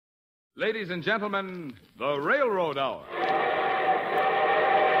Ladies and gentlemen, the Railroad Hour.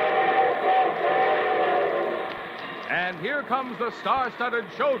 And here comes the star-studded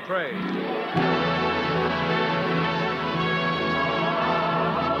show train.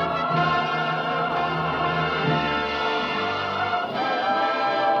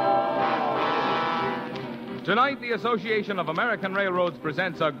 Tonight, the Association of American Railroads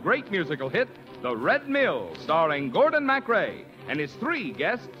presents a great musical hit, The Red Mill, starring Gordon MacRae and his three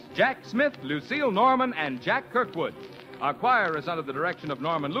guests, Jack Smith, Lucille Norman, and Jack Kirkwood. Our choir is under the direction of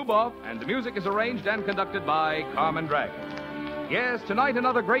Norman Luboff, and the music is arranged and conducted by Carmen Dragon. Yes, tonight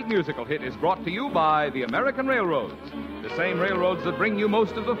another great musical hit is brought to you by the American Railroads. The same railroads that bring you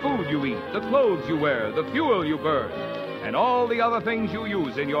most of the food you eat, the clothes you wear, the fuel you burn, and all the other things you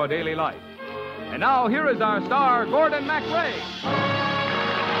use in your daily life. And now, here is our star, Gordon MacRae.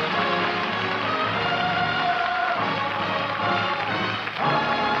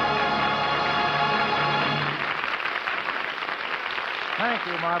 Thank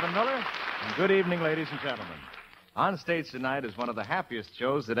you, Marvin Miller. And good evening, ladies and gentlemen. On stage tonight is one of the happiest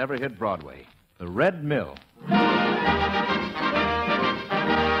shows that ever hit Broadway, The Red Mill.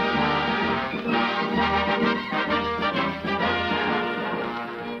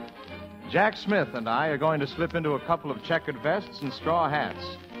 Jack Smith and I are going to slip into a couple of checkered vests and straw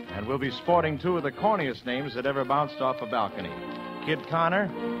hats, and we'll be sporting two of the corniest names that ever bounced off a balcony, Kid Connor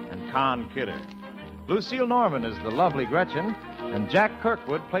and Con Kidder. Lucille Norman is the lovely Gretchen, and Jack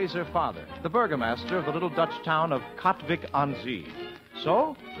Kirkwood plays her father, the burgomaster of the little Dutch town of Katwijk-aan-Zee.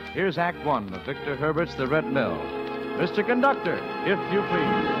 So, here's Act One of Victor Herbert's The Red Mill. Mr. Conductor, if you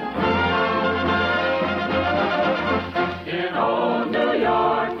please. In old New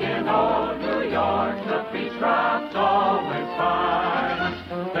York, the beach craft's always fine.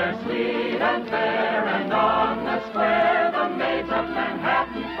 They're sweet and fair, and on the square, the maids of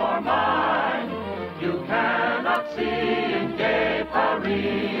Manhattan for mine. You cannot see in gay Paris,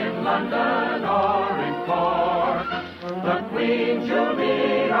 in London, or in Cork, the queens you'll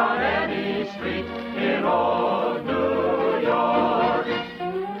meet on any street in old New York.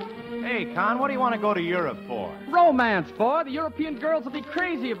 Hey, Con, what do you want to go to Europe for? Romance, boy. The European girls will be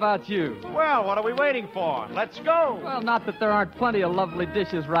crazy about you. Well, what are we waiting for? Let's go. Well, not that there aren't plenty of lovely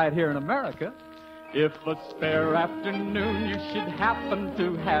dishes right here in America. If a spare afternoon you should happen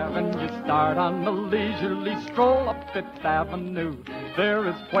to have, and you start on a leisurely stroll up Fifth Avenue, there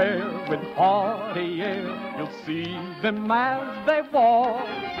is where, with haughty air, you'll see them as they walk,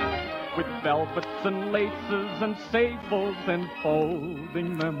 with velvets and laces and sables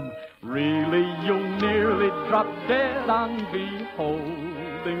enfolding them. Really, you'll nearly drop dead on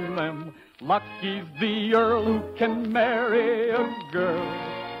beholding them. Lucky's the earl who can marry a girl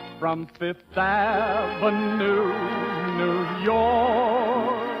from Fifth Avenue, New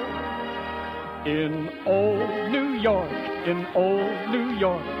York. In old New York,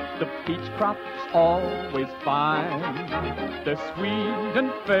 the peach crop's always fine. They're sweet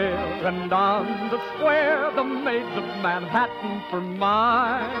and fair, and on the square, the maids of Manhattan for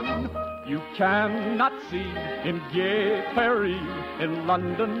mine. You cannot see in gay Paris, in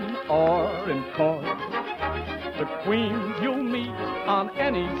London, or in Cork, the queens you'll meet on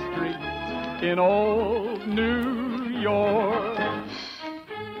any street in old New York.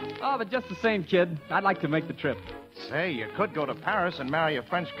 Oh, but just the same, kid, I'd like to make the trip. Say, you could go to Paris and marry a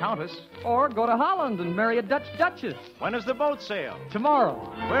French countess. Or go to Holland and marry a Dutch duchess. When does the boat sail?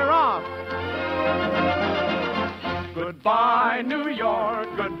 Tomorrow. We're off. Goodbye, New York,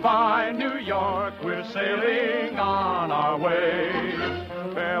 we're sailing on our way.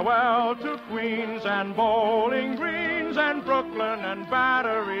 Farewell to Queens and Bowling Greens and Brooklyn and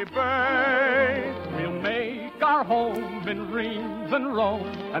Battery Bay. We'll make our home in Reims and Rome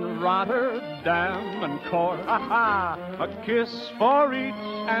and Rotterdam and Cork. A kiss for each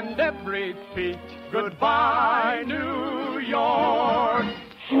and every peach. Goodbye, New York.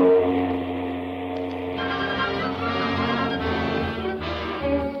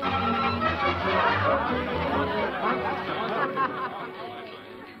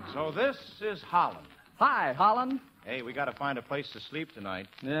 So this is Holland. Hi, Holland. Hey, we got to find a place to sleep tonight.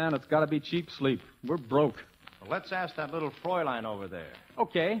 Yeah, and it's got to be cheap sleep. We're broke. Well, let's ask that little Fräulein over there.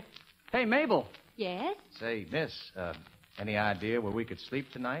 Okay. Hey, Mabel. Yes? Say, miss, any idea where we could sleep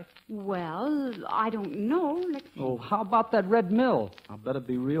tonight? Well, I don't know. Let's see. Oh, how about that Red Mill? I'll bet it'd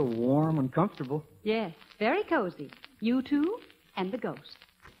be real warm and comfortable. Yes, very cozy. You two and the ghost.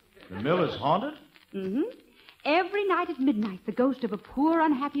 The mill is haunted? Mm-hmm. Every night at midnight, the ghost of a poor,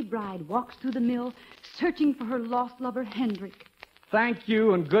 unhappy bride walks through the mill, searching for her lost lover, Hendrik. Thank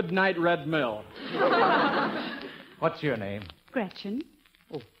you, and good night, Red Mill. What's your name? Gretchen.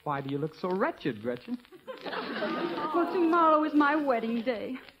 Oh, why do you look so wretched, Gretchen? Well, tomorrow is my wedding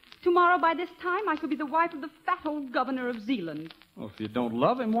day. Tomorrow by this time I shall be the wife of the fat old governor of Zealand. Well, if you don't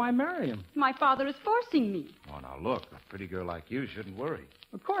love him, why marry him? My father is forcing me. Oh, now look, a pretty girl like you shouldn't worry.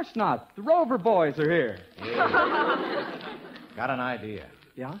 Of course not. The Rover boys are here. Got an idea.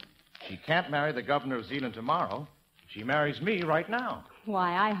 Yeah? She can't marry the governor of Zealand tomorrow. She marries me right now.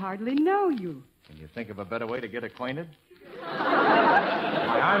 Why, I hardly know you. Can you think of a better way to get acquainted?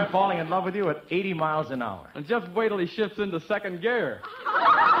 Why, I'm falling in love with you at 80 miles an hour. And just wait till he shifts into second gear.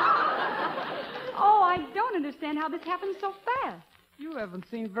 Oh, I don't understand how this happened so fast. You haven't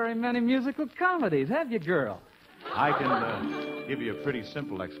seen very many musical comedies, have you, girl? I can give you a pretty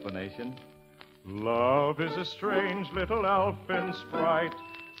simple explanation. Love is a strange little elfin sprite,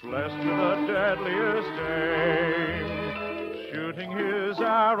 blessed with the deadliest aim, shooting his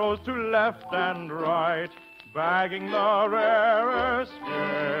arrows to left and right, bagging the rarest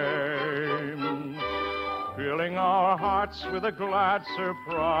game, filling our hearts with a glad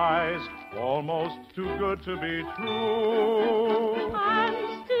surprise, almost too good to be true. And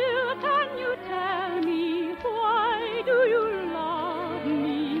still, can you tell me, why do you love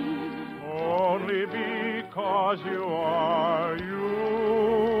me? Only because you are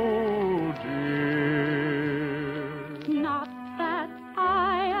you, dear. Not that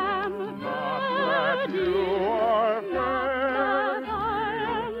I am Not that you are fair. I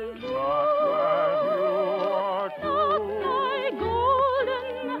am Not that you are true. my golden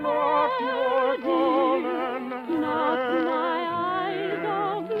Not your golden not hair. my eyes of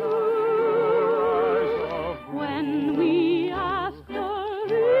Eyes blue. of blue. When we ask the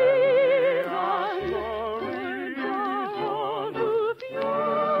Ask reason, the words reason. are all too few.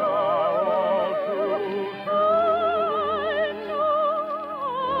 All too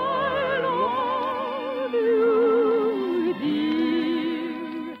I love you,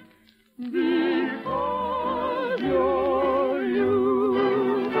 dear, because you're you.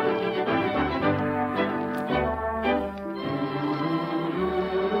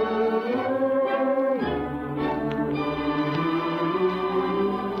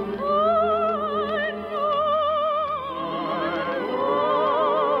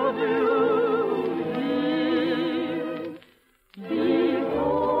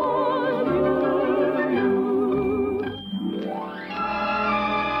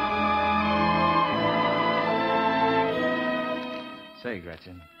 Say,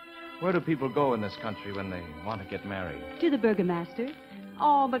 Gretchen, where do people go in this country when they want to get married? To the burgomaster.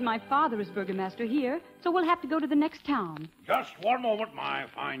 Oh, but my father is burgomaster here, so we'll have to go to the next town. Just one moment, my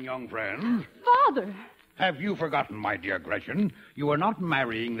fine young friend. Father! Have you forgotten, my dear Gretchen, you are not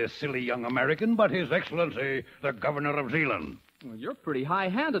marrying this silly young American, but His Excellency, the Governor of Zealand. Well, you're pretty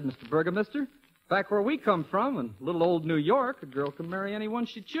high-handed, Mr. Burgomaster. Back where we come from, in little old New York, a girl can marry anyone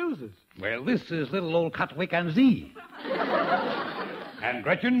she chooses. Well, this is little old Catwick and Z. And,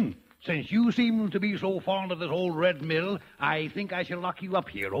 Gretchen, since you seem to be so fond of this old red mill, I think I shall lock you up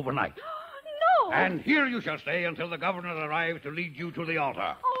here overnight. No! And here you shall stay until the governor arrives to lead you to the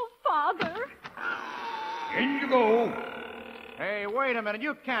altar. Oh, Father! In you go. Hey, wait a minute.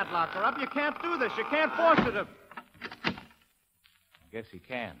 You can't lock her up. You can't do this. You can't force her to... I guess he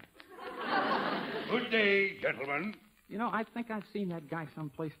can. Good day, gentlemen. You know, I think I've seen that guy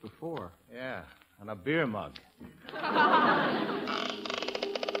someplace before. Yeah, and a beer mug.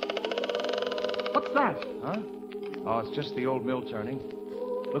 What's that? Huh? Oh, it's just the old mill turning.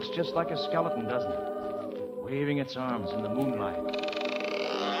 Looks just like a skeleton, doesn't it? Waving its arms in the moonlight.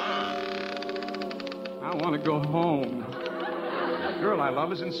 I want to go home. The girl I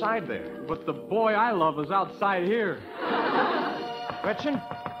love is inside there. But the boy I love is outside here. Gretchen?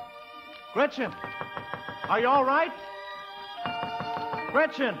 Gretchen? Are you all right?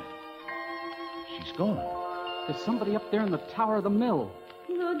 Gretchen! She's gone. There's somebody up there in the tower of the mill.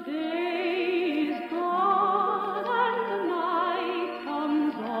 The day is gone and the night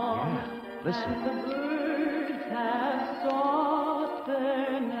comes on. Yeah, listen. And the birds have sought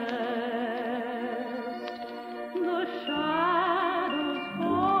their nest. The shadows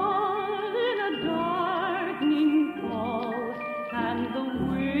fall in a darkening pause, and the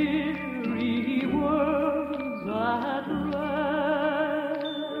weary world's at rest.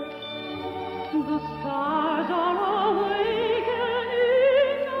 The stars are awakening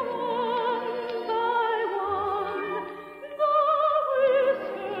one by one. The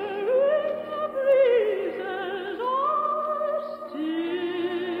whispering breezes are still.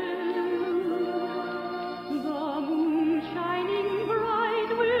 The moon shining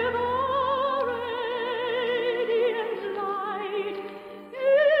bright with all radiant light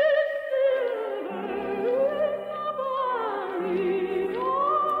is silver in the valley of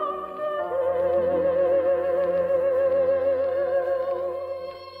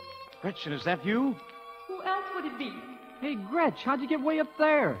Gretchen, is that you? Who else would it be? Hey, Gretch, how'd you get way up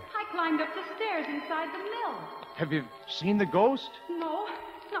there? I climbed up the stairs inside the mill. Have you seen the ghost? No,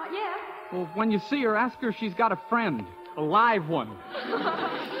 not yet. Well, when you see her, ask her if she's got a friend. A live one.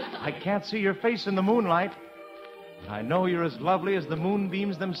 I can't see your face in the moonlight. But I know you're as lovely as the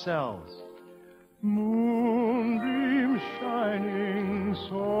moonbeams themselves. Moonbeams shining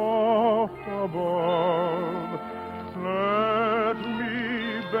soft above, let me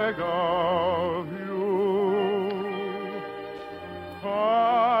beg of you,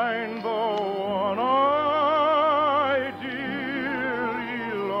 find the one I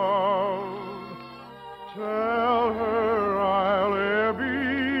dearly love, tell her I'll ever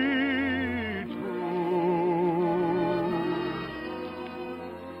be true.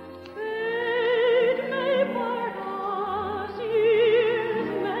 Fate may part us, years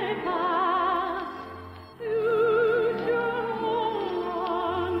may pass, future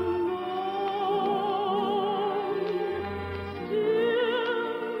unknown. Still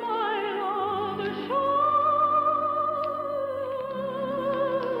my love shall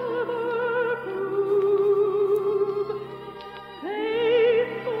prove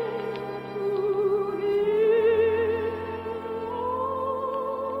faithful to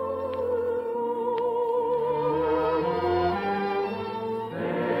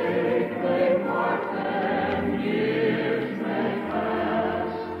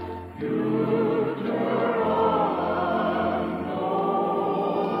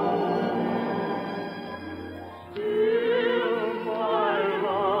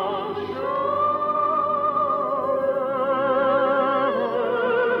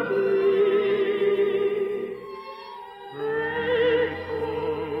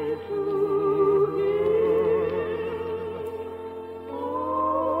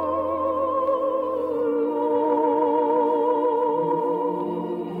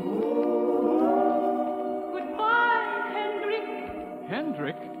Goodbye, Hendrik.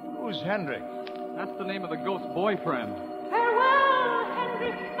 Hendrik? Who's Hendrik? That's the name of the ghost's boyfriend. Farewell,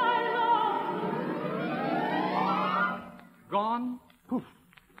 Hendrik, my love. Gone? Poof.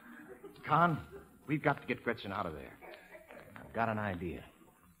 Con, we've got to get Gretchen out of there. I've got an idea.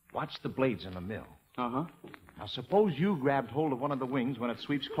 Watch the blades in the mill. Uh-huh. Now, suppose you grabbed hold of one of the wings when it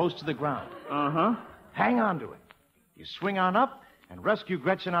sweeps close to the ground. Uh-huh. Hang on to it. You swing on up and rescue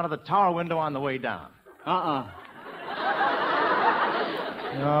Gretchen out of the tower window on the way down. Uh-uh.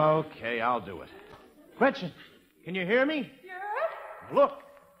 Okay, I'll do it. Gretchen, can you hear me? Yes? Look,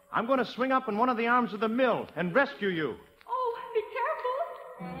 I'm going to swing up in one of the arms of the mill and rescue you. Oh, be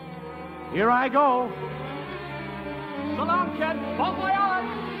careful. Here I go. So long, kid. Bon voyage.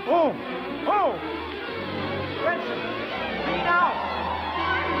 Oh! Oh! Gretchen, lean out.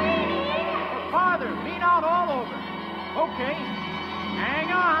 Farther, lean out all over. Okay.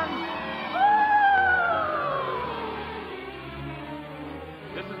 Hang on.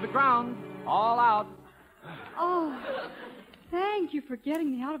 This is the ground. All out. Oh, thank you for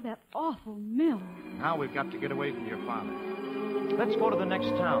getting me out of that awful mill. Now we've got to get away from your father. Let's go to the next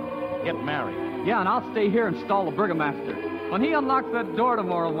town. Get married. Yeah, and I'll stay here and stall the burgomaster. When he unlocks that door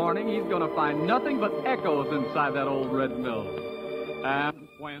tomorrow morning, he's going to find nothing but echoes inside that old red mill. And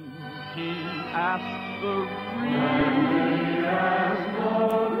when he asks the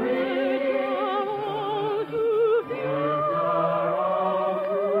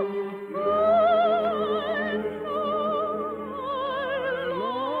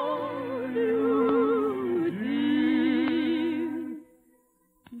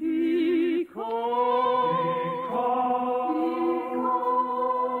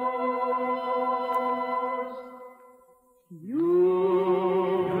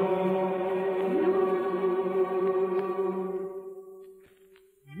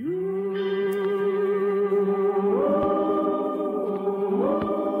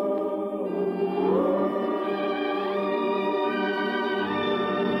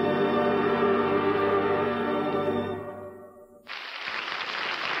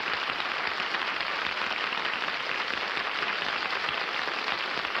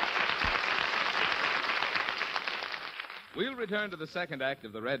We'll return to the second act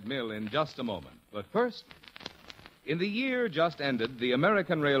of the Red Mill in just a moment. But first, in the year just ended, the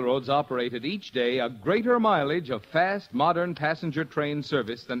American railroads operated each day a greater mileage of fast, modern passenger train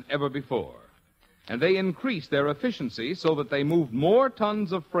service than ever before. And they increased their efficiency so that they moved more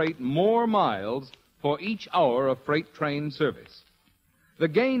tons of freight more miles for each hour of freight train service. The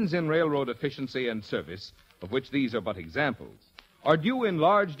gains in railroad efficiency and service, of which these are but examples, are due in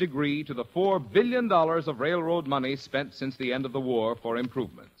large degree to the $4 billion of railroad money spent since the end of the war for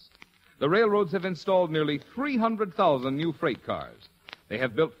improvements. The railroads have installed nearly 300,000 new freight cars. They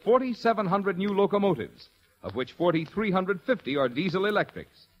have built 4,700 new locomotives, of which 4,350 are diesel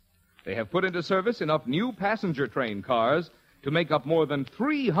electrics. They have put into service enough new passenger train cars to make up more than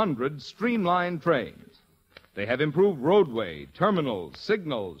 300 streamlined trains. They have improved roadway, terminals,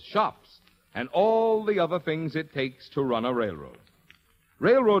 signals, shops, and all the other things it takes to run a railroad.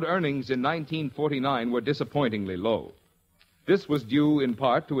 Railroad earnings in 1949 were disappointingly low. This was due in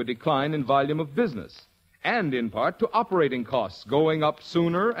part to a decline in volume of business, and in part to operating costs going up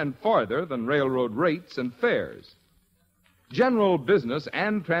sooner and farther than railroad rates and fares. General business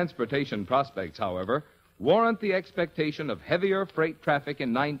and transportation prospects, however, warrant the expectation of heavier freight traffic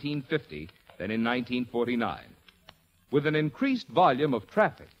in 1950 than in 1949. With an increased volume of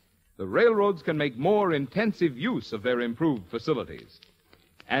traffic, the railroads can make more intensive use of their improved facilities.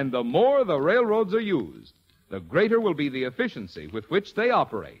 And the more the railroads are used, the greater will be the efficiency with which they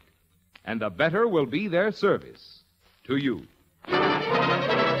operate, and the better will be their service to you.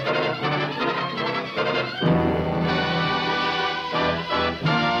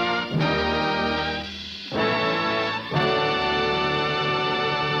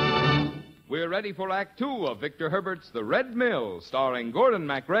 We're ready for Act Two of Victor Herbert's The Red Mill, starring Gordon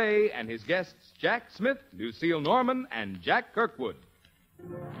MacRae and his guests Jack Smith, Lucille Norman, and Jack Kirkwood.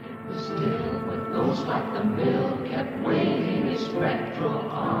 Still, but those like the mill kept waving his spectral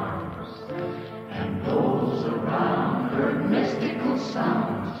arms, and those around heard mystical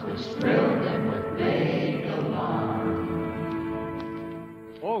sounds which thrilled them with vague alarm.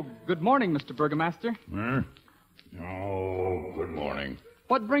 Oh, good morning, Mr. Burgomaster. Oh, good morning.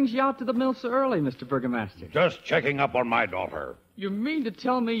 What brings you out to the mill so early, Mr. Burgomaster? Just checking up on my daughter. You mean to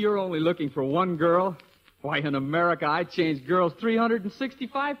tell me you're only looking for one girl? Why, in America, I change girls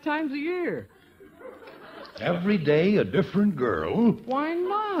 365 times a year. Every day a different girl? Why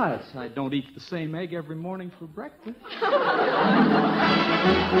not? I don't eat the same egg every morning for breakfast.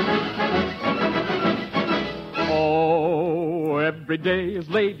 Oh, every day is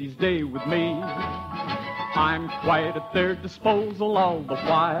ladies' day with me. I'm quite at their disposal all the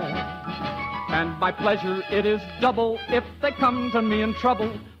while. And my pleasure, it is double if they come to me in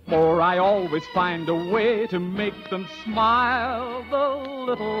trouble, for I always find a way to make them smile, the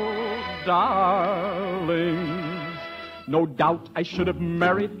little darlings. No doubt I should have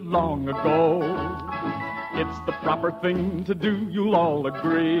married long ago. It's the proper thing to do, you'll all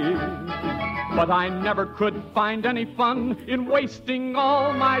agree. But I never could find any fun in wasting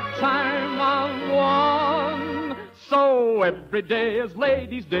all my time on one. So every day is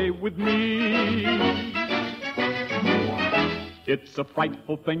ladies' day with me. It's a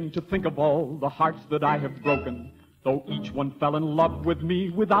frightful thing to think of all the hearts that I have broken, though each one fell in love with me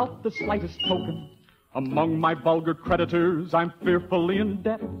without the slightest token. Among my vulgar creditors, I'm fearfully in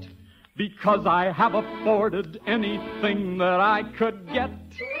debt, because I have afforded anything that I could get.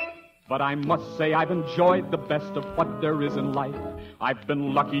 But I must say I've enjoyed the best of what there is in life. I've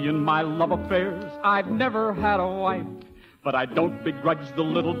been lucky in my love affairs. I've never had a wife. But I don't begrudge the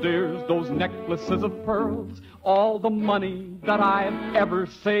little dears those necklaces of pearls. All the money that I've ever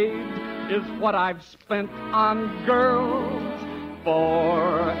saved is what I've spent on girls.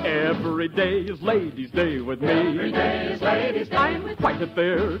 For every day is ladies' day with me. Every day is ladies' day I'm with quite at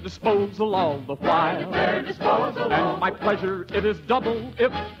their disposal all the while. At their disposal all And my pleasure, it is double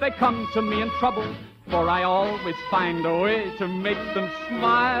if they come to me in trouble, for I always find a way to make them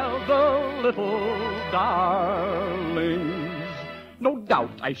smile, the little darlings. No doubt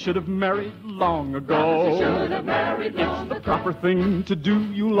I should have married long ago. should have married long It's the proper thing to do,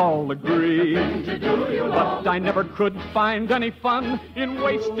 you'll all agree. But I never could find any fun in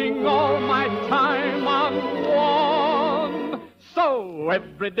wasting all my time on one. So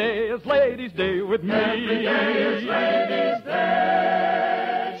every day is ladies' day with me. Every day is ladies'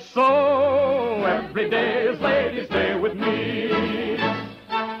 day. So every day is ladies' day with me.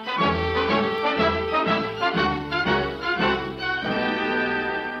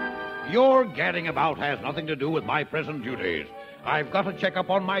 Your gadding about has nothing to do with my present duties. I've got to check up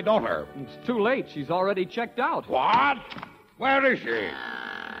on my daughter. It's too late. She's already checked out. What? Where is she?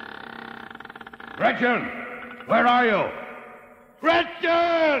 Gretchen! Where are you?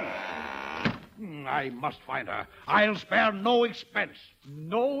 Gretchen! I must find her. I'll spare no expense.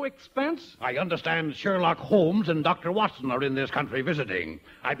 No expense? I understand Sherlock Holmes and Dr. Watson are in this country visiting.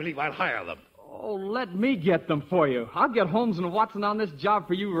 I believe I'll hire them. Oh, let me get them for you. I'll get Holmes and Watson on this job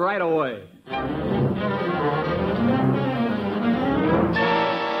for you right away.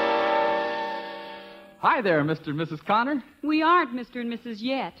 Hi there, Mr. and Mrs. Connor. We aren't Mr. and Mrs.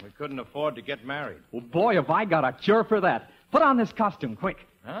 yet. We couldn't afford to get married. Well, boy, have I got a cure for that. Put on this costume, quick.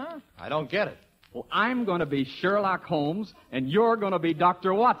 Huh? I don't get it. Well, I'm going to be Sherlock Holmes, and you're going to be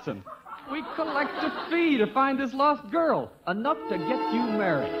Dr. Watson. We collect a fee to find this lost girl, enough to get you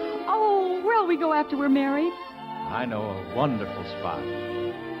married. Oh, where'll we go after we're married? I know a wonderful spot.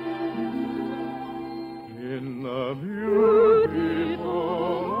 In the beautiful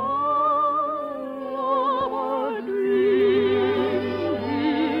hour of dreams,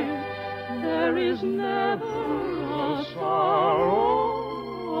 there is never a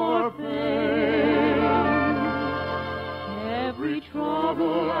sorrow or pain. Every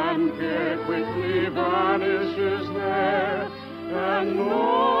trouble and care quickly vanishes there, and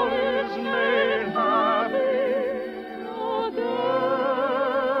all is made happy again.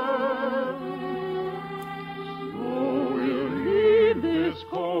 So we'll leave this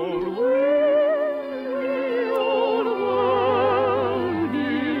cold, weary old world,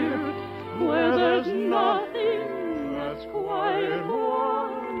 dear, where there's nothing that's quite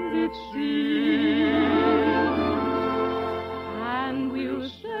what it seems. And we'll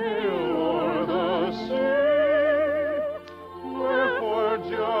sail o'er the sea, where for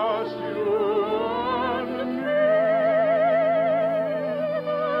just you and me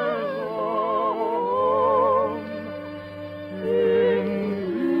there's a home in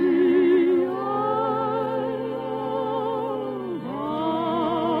the isle of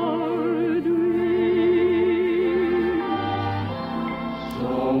our dreams. So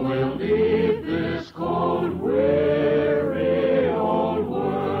we'll leave this cold, weary old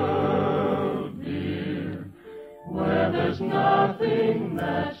world, dear, where there's nothing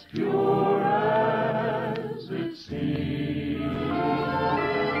that's pure as it seems.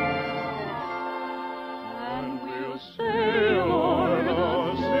 And we'll sail o'er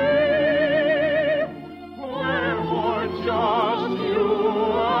the sea, where for just you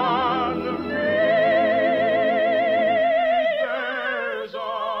and me there's a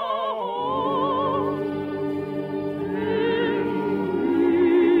home in the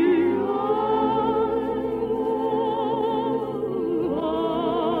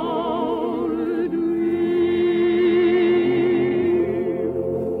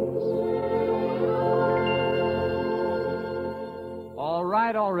All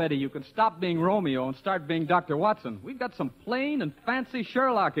right, already. You can stop being Romeo and start being Dr. Watson. We've got some plain and fancy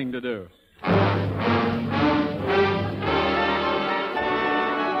Sherlocking to do.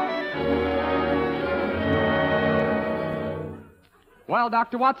 Well,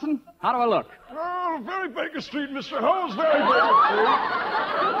 Dr. Watson, how do I look? Oh, very Baker Street, Mr. Holmes, very Baker Street.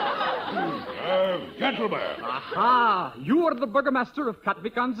 Gentlemen. Aha! You are the burgomaster of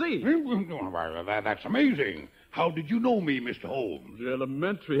Katwijk-aan-Zee. That's amazing. How did you know me, Mr. Holmes?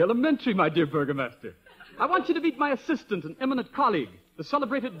 Elementary, my dear burgomaster. I want you to meet my assistant and eminent colleague, the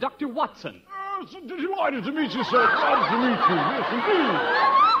celebrated Dr. Watson. Oh, so delighted to meet you, sir. Glad to meet you. Yes,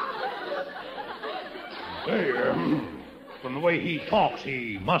 indeed. Hey, from the way he talks,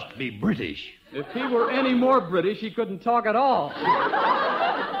 he must be British. If he were any more British, he couldn't talk at all.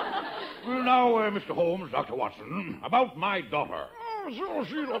 Well, now, Mr. Holmes, Dr. Watson, about my daughter. Oh, so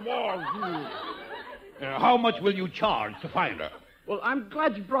she was. How much will you charge to find her? Well, I'm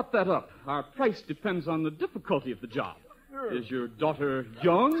glad you brought that up. Our price depends on the difficulty of the job. Is your daughter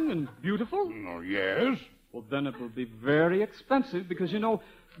young and beautiful? Oh, yes. Well, then it will be very expensive because, you know,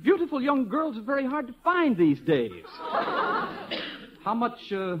 beautiful young girls are very hard to find these days. How much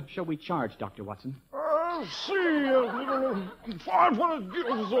shall we charge, Dr. Watson? See, 500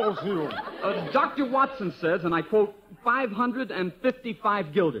 guilders is all sealed. Dr. Watson says, and I quote,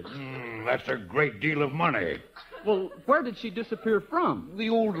 555 guilders. That's a great deal of money. Well, where did she disappear from? The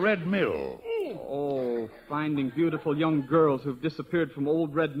old Red Mill. Oh, finding beautiful young girls who've disappeared from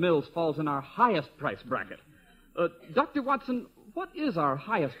old red mills falls in our highest price bracket. Dr. Watson, what is our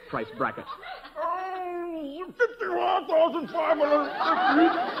highest price bracket?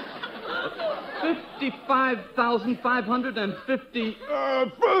 51,550. 55,550.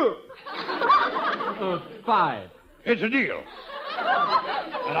 Five. It's a deal.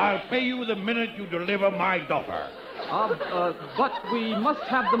 And I'll pay you the minute you deliver my daughter. But we must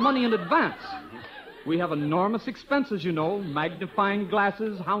have the money in advance. We have enormous expenses, you know. Magnifying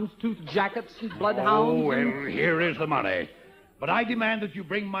glasses, houndstooth jackets, and bloodhounds. Oh, well, here is the money. But I demand that you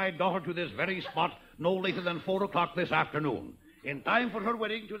bring my daughter to this very spot no later than 4 o'clock this afternoon, in time for her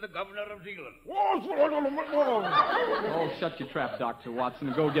wedding to the governor of Zealand. Oh, shut your trap, Dr. Watson,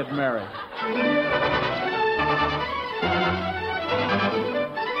 and go get married.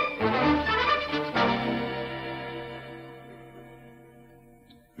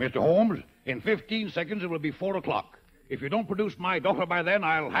 Mr. Holmes, in 15 seconds it will be 4 o'clock. If you don't produce my daughter by then,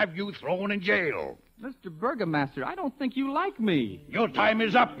 I'll have you thrown in jail. Mr. Burgomaster, I don't think you like me. Your time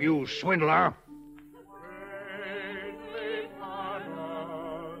is up, you swindler.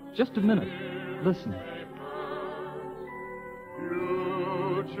 Just a minute. Listen.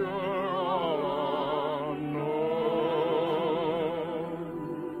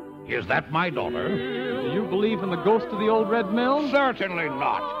 Is that my daughter? Do you believe in the ghost of the old Red Mill? Certainly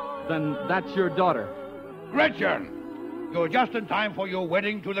not. Then that's your daughter. Gretchen, you're just in time for your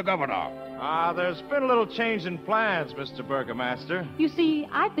wedding to the governor. There's been a little change in plans, Mr. Burgomaster. You see,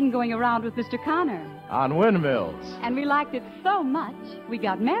 I've been going around with Mr. Connor, On windmills. and we liked it so much, we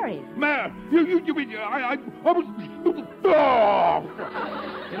got married. You mean I was...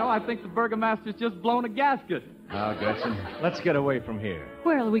 Oh! You know, I think the burgomaster's just blown a gasket. Now, Gretchen, let's get away from here.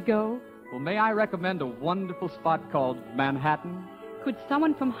 Where'll we go? Well, may I recommend a wonderful spot called Manhattan? Could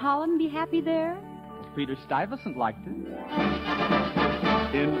someone from Holland be happy there? Peter Stuyvesant liked it.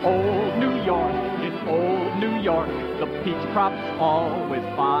 In old New York, the peach crop's always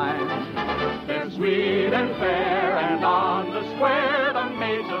fine. They're sweet and fair, and on the square, the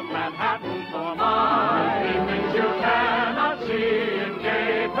maids of Manhattan are mine. Things you cannot see in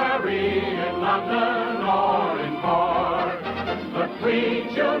gay Paris, in London, or in Cork. The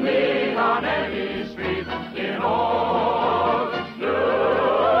queens you'll meet on any street in old New York.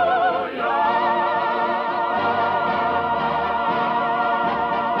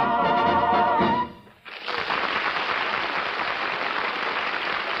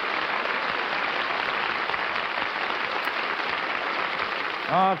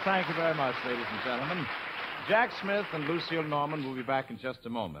 Oh, thank you very much, ladies and gentlemen. Jack Smith and Lucille Norman will be back in just a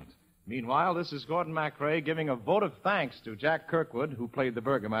moment. Meanwhile, this is Gordon MacRae giving a vote of thanks to Jack Kirkwood, who played the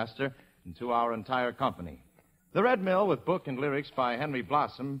burgomaster, and to our entire company. The Red Mill, with book and lyrics by Henry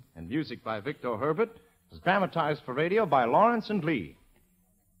Blossom and music by Victor Herbert, was dramatized for radio by Lawrence and Lee.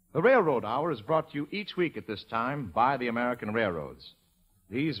 The Railroad Hour is brought to you each week at this time by the American Railroads.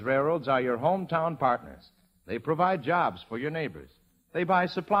 These railroads are your hometown partners. They provide jobs for your neighbors. They buy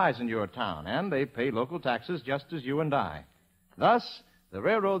supplies in your town, and they pay local taxes just as you and I. Thus, the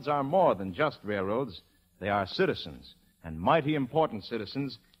railroads are more than just railroads. They are citizens, and mighty important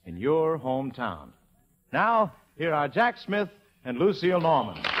citizens in your hometown. Now, here are Jack Smith and Lucille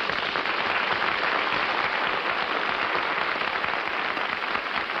Norman.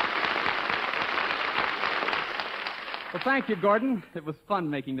 Well, thank you, Gordon. It was fun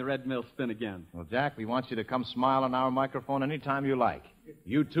making the Red Mill spin again. Well, Jack, we want you to come smile on our microphone anytime you like.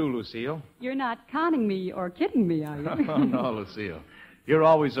 You too, Lucille. You're not conning me or kidding me, are you? Oh, no, Lucille. You're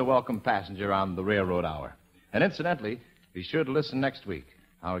always a welcome passenger on the Railroad Hour. And incidentally, be sure to listen next week.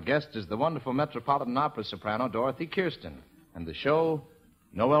 Our guest is the wonderful Metropolitan Opera soprano Dorothy Kirsten. And the show,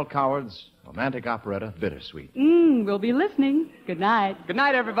 Noel Coward's romantic operetta, Bittersweet. We'll be listening. Good night. Good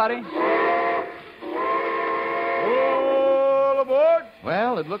night, everybody. All aboard!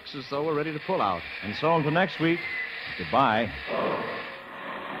 Well, it looks as though we're ready to pull out. And so until next week, goodbye.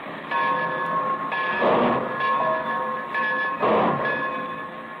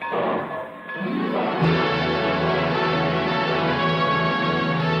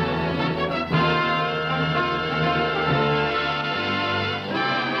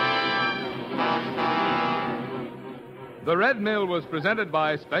 The Red Mill was presented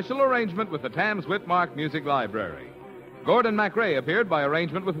by special arrangement with the Tams Whitmark Music Library. Gordon MacRae appeared by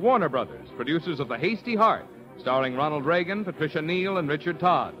arrangement with Warner Brothers, producers of The Hasty Heart, starring Ronald Reagan, Patricia Neal, and Richard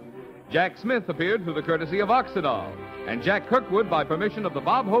Todd. Jack Smith appeared through the courtesy of Oxydol, and Jack Kirkwood by permission of the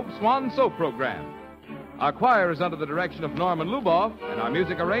Bob Hope Swan Soap Program. Our choir is under the direction of Norman Luboff, and our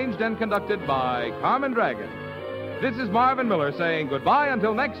music arranged and conducted by Carmen Dragon. This is Marvin Miller saying goodbye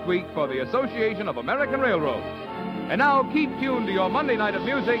until next week for the Association of American Railroads. And now keep tuned to your Monday night of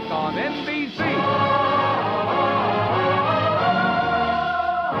music on NBC.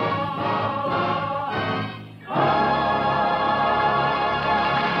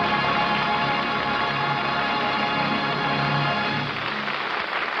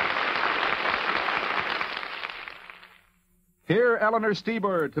 Hear Eleanor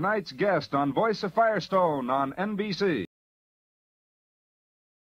Steber, tonight's guest on Voice of Firestone on NBC.